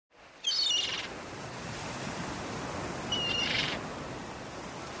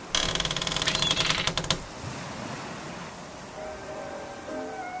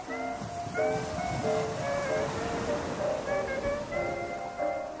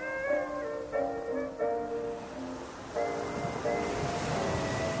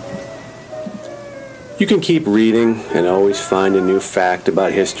You can keep reading and always find a new fact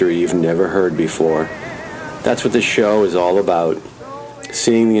about history you've never heard before. That's what this show is all about.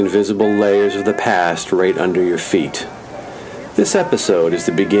 Seeing the invisible layers of the past right under your feet. This episode is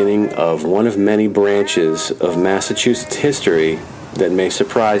the beginning of one of many branches of Massachusetts history that may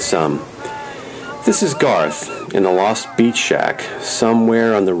surprise some. This is Garth in a lost beach shack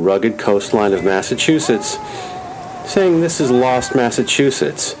somewhere on the rugged coastline of Massachusetts, saying this is Lost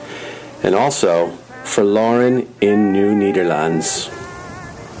Massachusetts, and also Verloren in New Nederlands.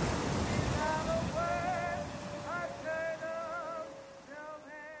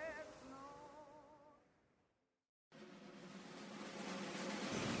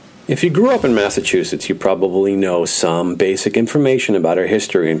 If you grew up in Massachusetts, you probably know some basic information about our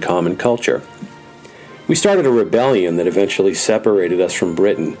history and common culture. We started a rebellion that eventually separated us from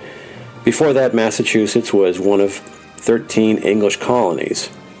Britain. Before that, Massachusetts was one of 13 English colonies.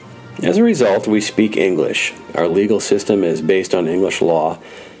 As a result, we speak English. Our legal system is based on English law.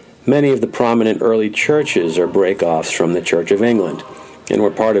 Many of the prominent early churches are break-offs from the Church of England, and we're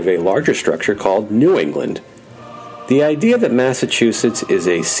part of a larger structure called New England. The idea that Massachusetts is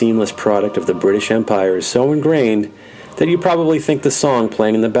a seamless product of the British Empire is so ingrained that you probably think the song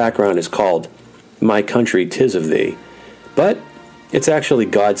playing in the background is called My Country 'Tis of Thee. But it's actually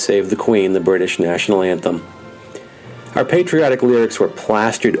God Save the Queen, the British national anthem. Our patriotic lyrics were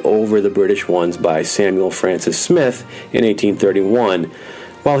plastered over the British ones by Samuel Francis Smith in 1831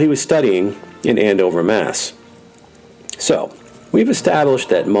 while he was studying in Andover, Mass. So, we've established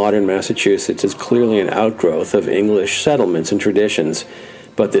that modern Massachusetts is clearly an outgrowth of English settlements and traditions,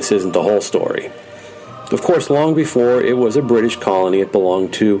 but this isn't the whole story. Of course, long before it was a British colony, it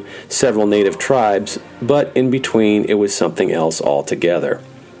belonged to several native tribes, but in between it was something else altogether.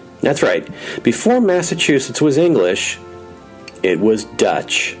 That's right, before Massachusetts was English, it was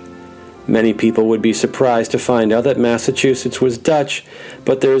Dutch. Many people would be surprised to find out that Massachusetts was Dutch,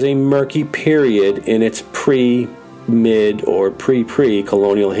 but there's a murky period in its mid, or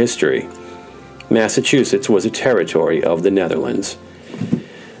pre-colonial history. Massachusetts was a territory of the Netherlands.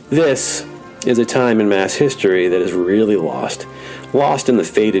 This is a time in mass history that is really lost in the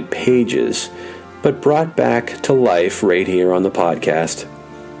faded pages, but brought back to life right here on the podcast.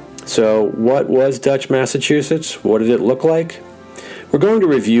 So, what was Dutch Massachusetts? What did it look like? We're going to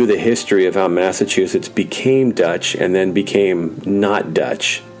review the history of how Massachusetts became Dutch and then became not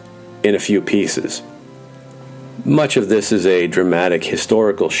Dutch in a few pieces. Much of this is a dramatic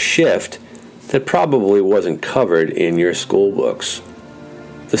historical shift that probably wasn't covered in your school books.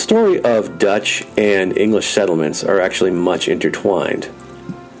 The story of Dutch and English settlements are actually much intertwined.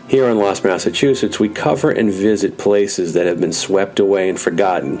 Here in Lost Massachusetts, we cover and visit places that have been swept away and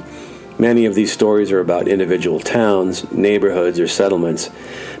forgotten. Many of these stories are about individual towns, neighborhoods, or settlements,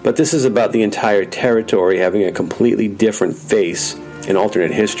 but this is about the entire territory having a completely different face in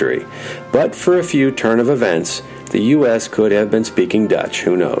alternate history. But for a few turn of events, the U.S. could have been speaking Dutch,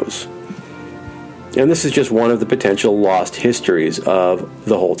 who knows? And this is just one of the potential lost histories of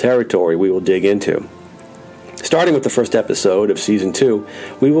the whole territory we will dig into. Starting with the first episode of Season 2,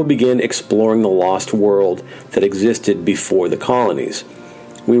 we will begin exploring the lost world that existed before the colonies.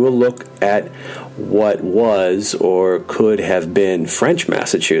 We will look at what was or could have been French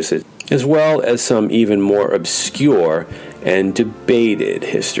Massachusetts, as well as some even more obscure and debated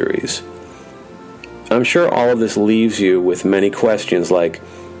histories. I'm sure all of this leaves you with many questions like,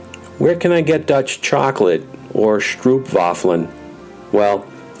 where can I get Dutch chocolate or stroopwafelen? Well,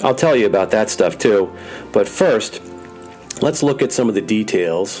 I'll tell you about that stuff too, but first, let's look at some of the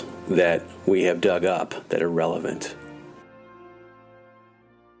details that we have dug up that are relevant.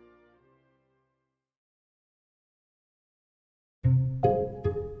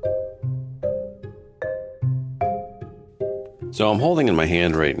 So I'm holding in my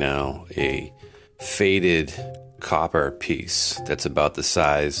hand right now a faded copper piece that's about the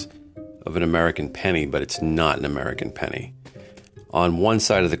size of an American penny, but it's not an American penny. On one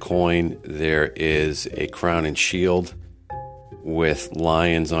side of the coin, there is a crown and shield with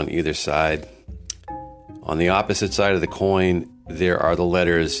lions on either side. On the opposite side of the coin, there are the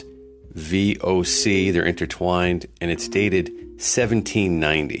letters VOC. They're intertwined, and it's dated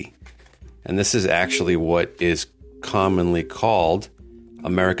 1790. And this is actually what is commonly called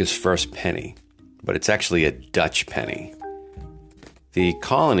America's first penny, but it's actually a Dutch penny. The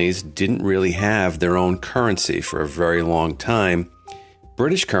colonies didn't really have their own currency for a very long time.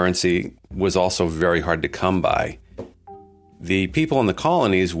 British currency was also very hard to come by. The people in the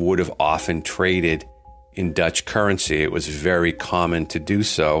colonies would have often traded in Dutch currency. It was very common to do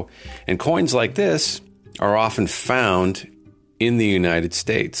so. And coins like this are often found in the United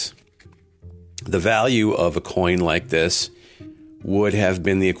States. The value of a coin like this would have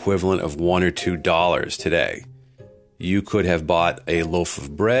been the equivalent of $1 or $2 today. You could have bought a loaf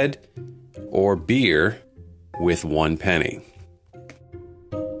of bread or beer with 1 penny.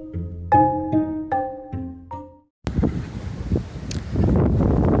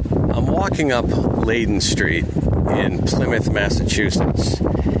 I'm walking up Leyden Street in Plymouth, Massachusetts.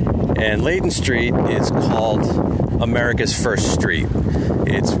 And Leyden Street is called America's First Street.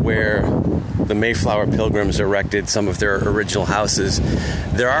 It's where the Mayflower Pilgrims erected some of their original houses.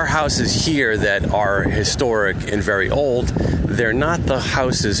 There are houses here that are historic and very old. They're not the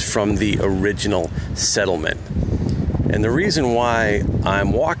houses from the original settlement. And the reason why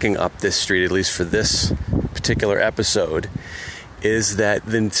I'm walking up this street, at least for this particular episode, is that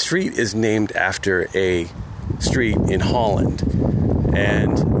the street is named after a street in Holland,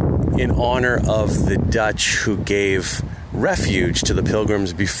 and in honor of the Dutch who gave refuge to the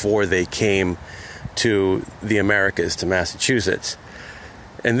Pilgrims before they came to the Americas, to Massachusetts.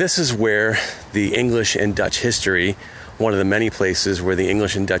 And this is where the English and Dutch history, one of the many places where the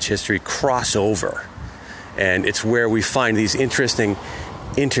English and Dutch history cross over. And it's where we find these interesting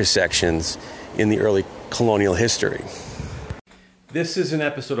intersections in the early colonial history. This is an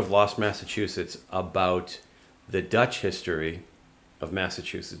episode of Lost Massachusetts about the Dutch history of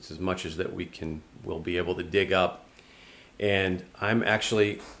Massachusetts, as much as that we'll be able to dig up. And I'm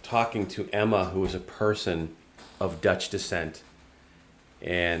actually talking to Emma, who is a person of Dutch descent.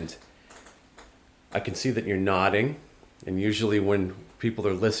 And I can see that you're nodding. And usually when people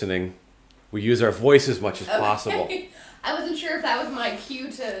are listening, we use our voice as much as possible. I wasn't sure if that was my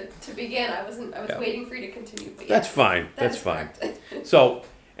cue to begin. I was waiting for you to continue. But That's fine. That's fine. So,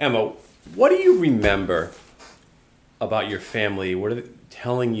 Emma, what do you remember about your family? What are they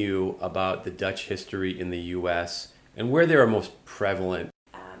telling you about the Dutch history in the U.S. and where they are most prevalent?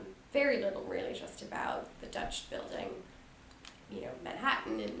 Very little, really, just about the Dutch building,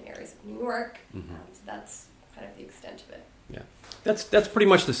 Manhattan and areas of New York. Mm-hmm. So that's kind of the extent of it. Yeah, that's pretty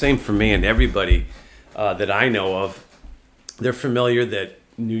much the same for me and everybody that I know of. They're familiar that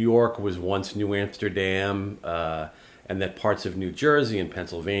New York was once New Amsterdam, and that parts of New Jersey and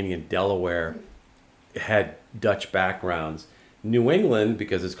Pennsylvania and Delaware had Dutch backgrounds. New England,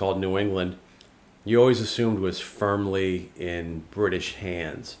 because it's called New England, you always assumed was firmly in British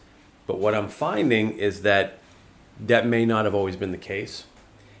hands. But what I'm finding is that may not have always been the case.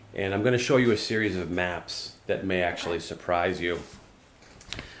 And I'm going to show you a series of maps that may actually surprise you.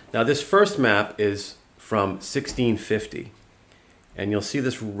 Now, this first map is from 1650. And you'll see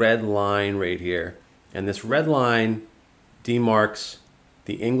this red line right here. And this red line demarks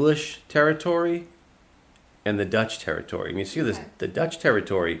the English territory and the Dutch territory. And you see this, the Dutch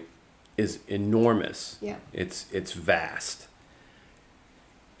territory is enormous. Yeah. It's vast.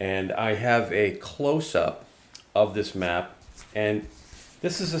 And I have a close-up of this map. And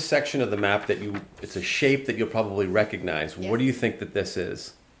this is a section of the map it's a shape that you'll probably recognize. Yes. What do you think that this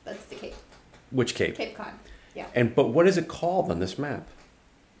is? That's the Cape. Which Cape? Cape Cod. Yeah. But what is it called on this map?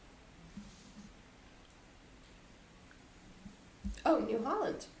 Oh, New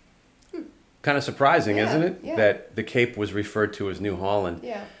Holland. Kind of surprising, isn't it? Yeah. That the Cape was referred to as New Holland.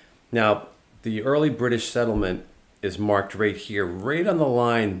 Yeah. Now, the early British settlement is marked right here, right on the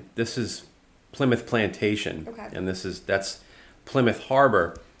line. This is Plymouth Plantation. Okay. And that's Plymouth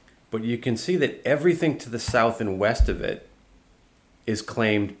Harbor. But you can see that everything to the south and west of it is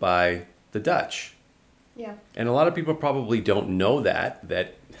claimed by the Dutch. Yeah. And a lot of people probably don't know that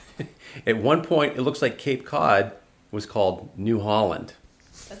at one point it looks like Cape Cod was called New Holland.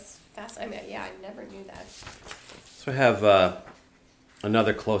 That's fascinating. I never knew that. So I have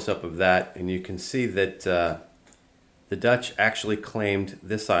another close-up of that, and you can see that the Dutch actually claimed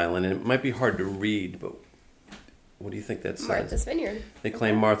this island, and it might be hard to read, but what do you think that says? Martha's Vineyard. They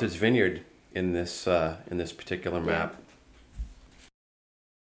claim Martha's Vineyard in this particular map.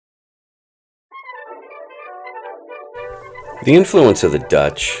 The influence of the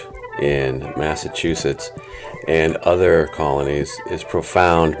Dutch in Massachusetts and other colonies is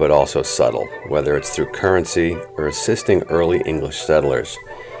profound but also subtle, whether it's through currency or assisting early English settlers.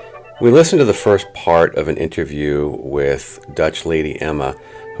 We listened to the first part of an interview with Dutch lady Emma,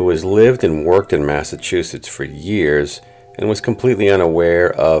 who has lived and worked in Massachusetts for years and was completely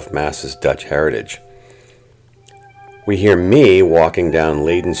unaware of Mass's Dutch heritage. We hear me walking down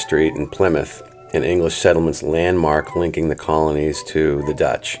Leyden Street in Plymouth, an English settlement's landmark linking the colonies to the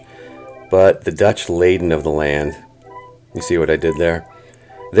Dutch. But the Dutch Leyden of the land, you see what I did there?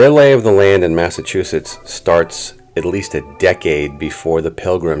 Their lay of the land in Massachusetts starts at least a decade before the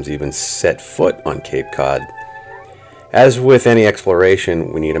Pilgrims even set foot on Cape Cod. As with any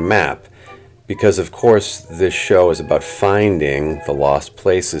exploration, we need a map, because of course this show is about finding the lost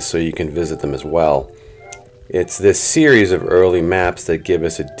places so you can visit them as well. It's this series of early maps that give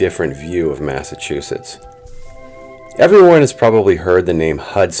us a different view of Massachusetts. Everyone has probably heard the name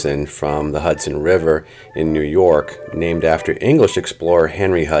Hudson from the Hudson River in New York, named after English explorer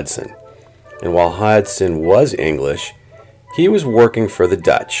Henry Hudson. And while Hudson was English, he was working for the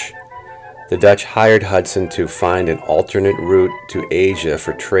Dutch. The Dutch hired Hudson to find an alternate route to Asia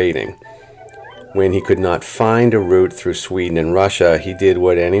for trading. When he could not find a route through Sweden and Russia, he did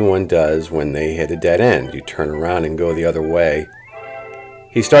what anyone does when they hit a dead end. You turn around and go the other way.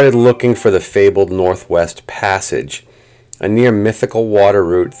 He started looking for the fabled Northwest Passage, a near mythical water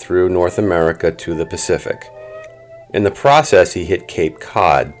route through North America to the Pacific. In the process, he hit Cape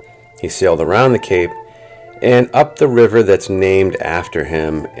Cod. He sailed around the Cape and up the river that's named after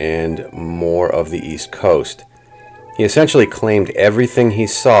him and more of the East Coast. He essentially claimed everything he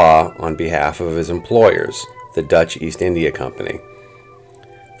saw on behalf of his employers, the Dutch East India Company.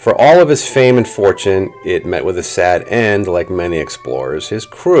 For all of his fame and fortune, it met with a sad end like many explorers. His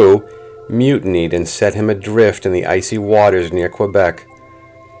crew mutinied and set him adrift in the icy waters near Quebec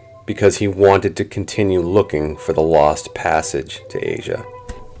because he wanted to continue looking for the lost passage to Asia.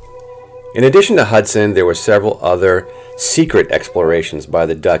 In addition to Hudson, there were several other secret explorations by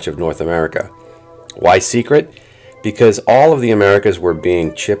the Dutch of North America. Why secret? Because all of the Americas were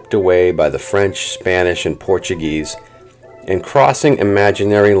being chipped away by the French, Spanish, and Portuguese, and crossing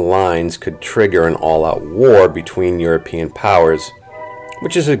imaginary lines could trigger an all-out war between European powers,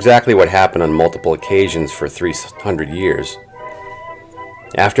 which is exactly what happened on multiple occasions for 300 years.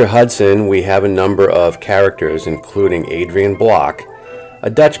 After Hudson, we have a number of characters, including Adrian Block,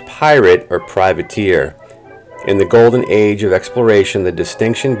 a Dutch pirate or privateer. In the golden age of exploration, the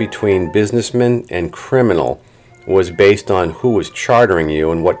distinction between businessman and criminal was based on who was chartering you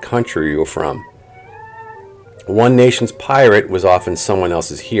and what country you were from. One nation's pirate was often someone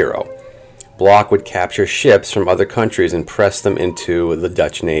else's hero. Block would capture ships from other countries and press them into the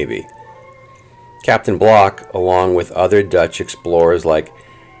Dutch Navy. Captain Block, along with other Dutch explorers like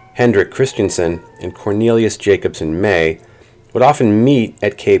Hendrik Christensen and Cornelius Jacobsen May, would often meet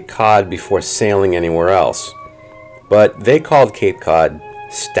at Cape Cod before sailing anywhere else. But they called Cape Cod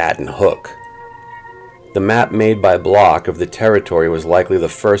Staten Hook. The map made by Block of the territory was likely the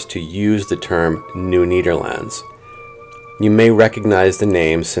first to use the term New Nederlands. You may recognize the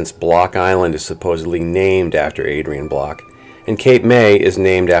name since Block Island is supposedly named after Adrian Block, and Cape May is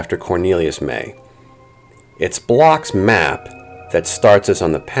named after Cornelius May. It's Block's map that starts us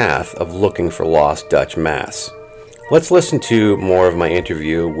on the path of looking for lost Dutch mass. Let's listen to more of my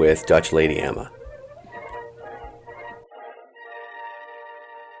interview with Dutch Lady Emma.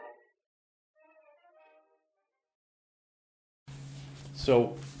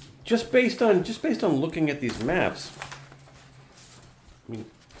 So, just based on looking at these maps, I mean,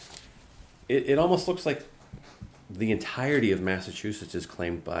 it almost looks like the entirety of Massachusetts is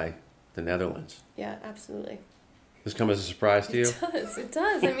claimed by the Netherlands. Yeah, absolutely. Does this come as a surprise to you? It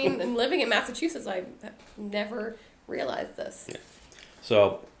does. I mean, and living in Massachusetts, I never realized this. Yeah.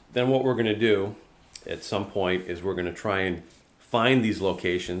 So then what we're going to do at some point is we're going to try and find these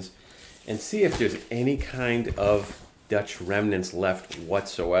locations and see if there's any kind of Dutch remnants left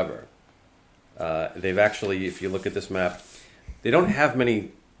whatsoever. They've actually, if you look at this map, they don't have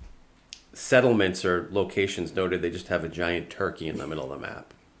many settlements or locations noted. They just have a giant turkey in the middle of the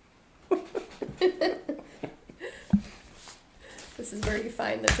map. This is where you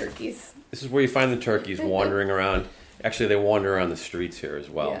find the turkeys. This is where you find the turkeys wandering around. Actually, they wander around the streets here as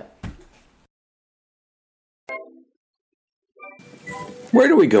well. Yeah. Where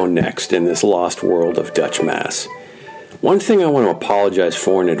do we go next in this lost world of Dutch mass? One thing I want to apologize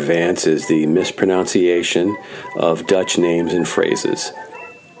for in advance is the mispronunciation of Dutch names and phrases.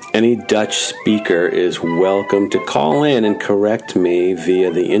 Any Dutch speaker is welcome to call in and correct me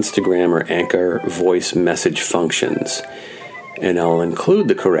via the Instagram or Anchor voice message functions, and I'll include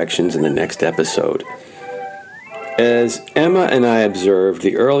the corrections in the next episode. As Emma and I observed,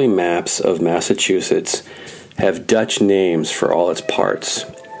 the early maps of Massachusetts have Dutch names for all its parts.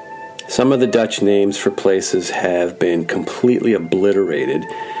 Some of the Dutch names for places have been completely obliterated,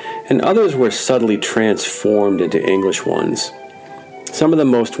 and others were subtly transformed into English ones. Some of the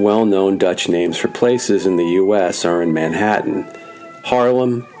most well-known Dutch names for places in the U.S. are in Manhattan.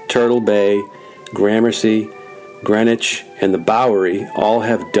 Harlem, Turtle Bay, Gramercy, Greenwich, and the Bowery all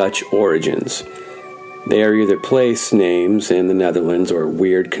have Dutch origins. They are either place names in the Netherlands or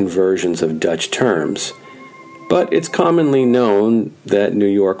weird conversions of Dutch terms. But it's commonly known that New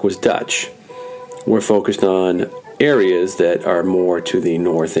York was Dutch. We're focused on areas that are more to the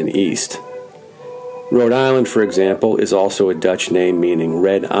north and east. Rhode Island, for example, is also a Dutch name meaning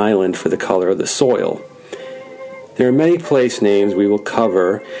red island for the color of the soil. There are many place names we will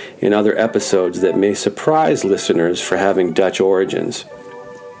cover in other episodes that may surprise listeners for having Dutch origins.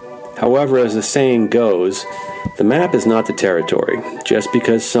 However, as the saying goes, the map is not the territory. Just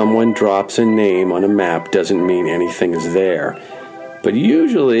because someone drops a name on a map doesn't mean anything is there. But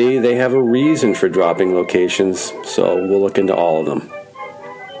usually they have a reason for dropping locations, so we'll look into all of them.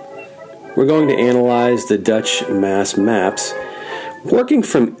 We're going to analyze the Dutch Maas maps, working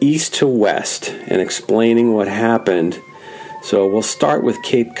from east to west and explaining what happened. So we'll start with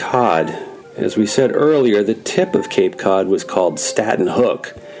Cape Cod. As we said earlier, the tip of Cape Cod was called Staten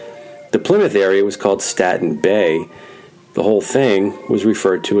Hook. The Plymouth area was called Staten Bay. The whole thing was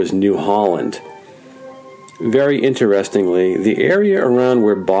referred to as New Holland. Very interestingly, the area around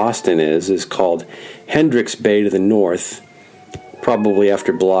where Boston is called Hendricks Bay to the north, probably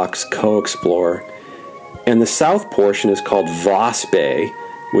after Bloch's Co-Explorer, and the south portion is called Voss Bay,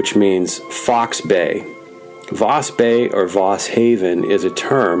 which means Fox Bay. Voss Bay or Voss Haven is a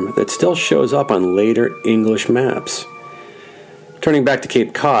term that still shows up on later English maps. Turning back to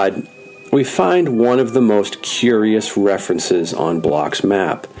Cape Cod, we find one of the most curious references on Bloch's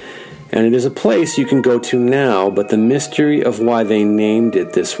map, and it is a place you can go to now, but the mystery of why they named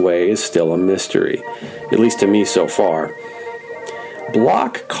it this way is still a mystery, at least to me so far.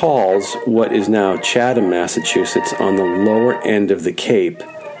 Bloch calls what is now Chatham, Massachusetts, on the lower end of the Cape,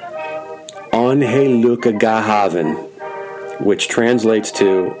 Ongelukkige, which translates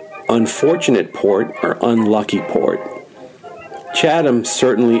to unfortunate port or unlucky port. Chatham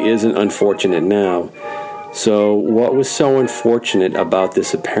certainly isn't unfortunate now, so what was so unfortunate about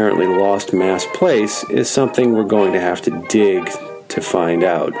this apparently lost Mass place is something we're going to have to dig to find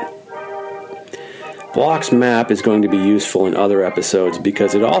out. Bloch's map is going to be useful in other episodes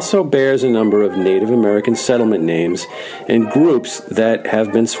because it also bears a number of Native American settlement names and groups that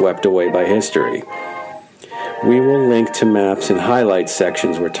have been swept away by history. We will link to maps and highlight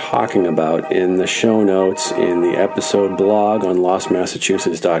sections we're talking about in the show notes, in the episode blog on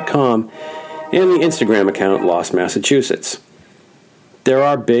lostmassachusetts.com, and the Instagram account Lost Massachusetts. There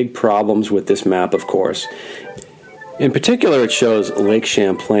are big problems with this map, of course. In particular, it shows Lake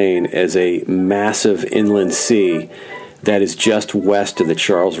Champlain as a massive inland sea that is just west of the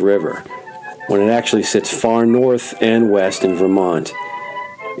Charles River, when it actually sits far north and west in Vermont.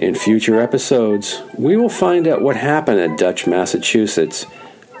 In future episodes, we will find out what happened at Dutch Massachusetts,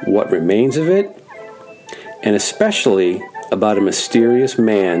 what remains of it, and especially about a mysterious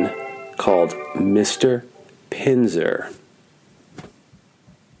man called Mr. Pinzer.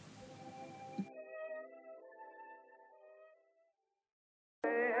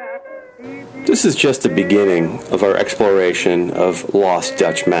 This is just the beginning of our exploration of lost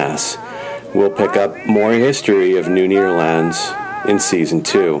Dutch Mass. We'll pick up more history of New Nederlands in Season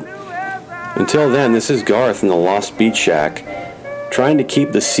 2. Until then, this is Garth in the Lost Beach Shack, trying to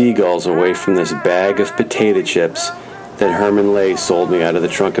keep the seagulls away from this bag of potato chips that Herman Lay sold me out of the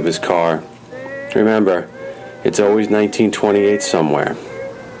trunk of his car. Remember, it's always 1928 somewhere.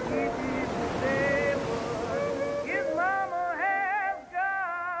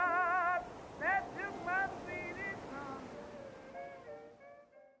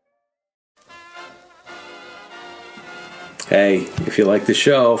 Hey, if you like the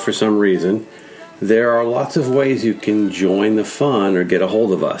show for some reason, there are lots of ways you can join the fun or get a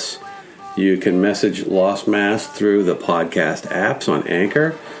hold of us. You can message Lost Mass through the podcast apps on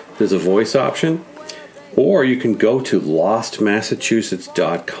Anchor. There's a voice option. Or you can go to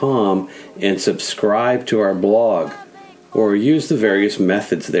lostmassachusetts.com and subscribe to our blog, or use the various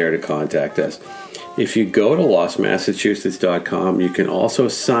methods there to contact us. If you go to lostmassachusetts.com, you can also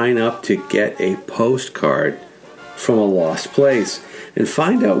sign up to get a postcard from a lost place and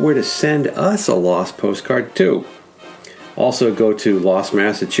find out where to send us a lost postcard to. Also go to Lost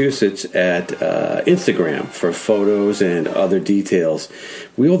Massachusetts at Instagram for photos and other details.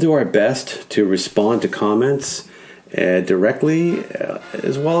 We will do our best to respond to comments directly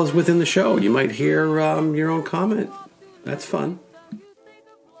as well as within the show. You might hear your own comment. That's fun.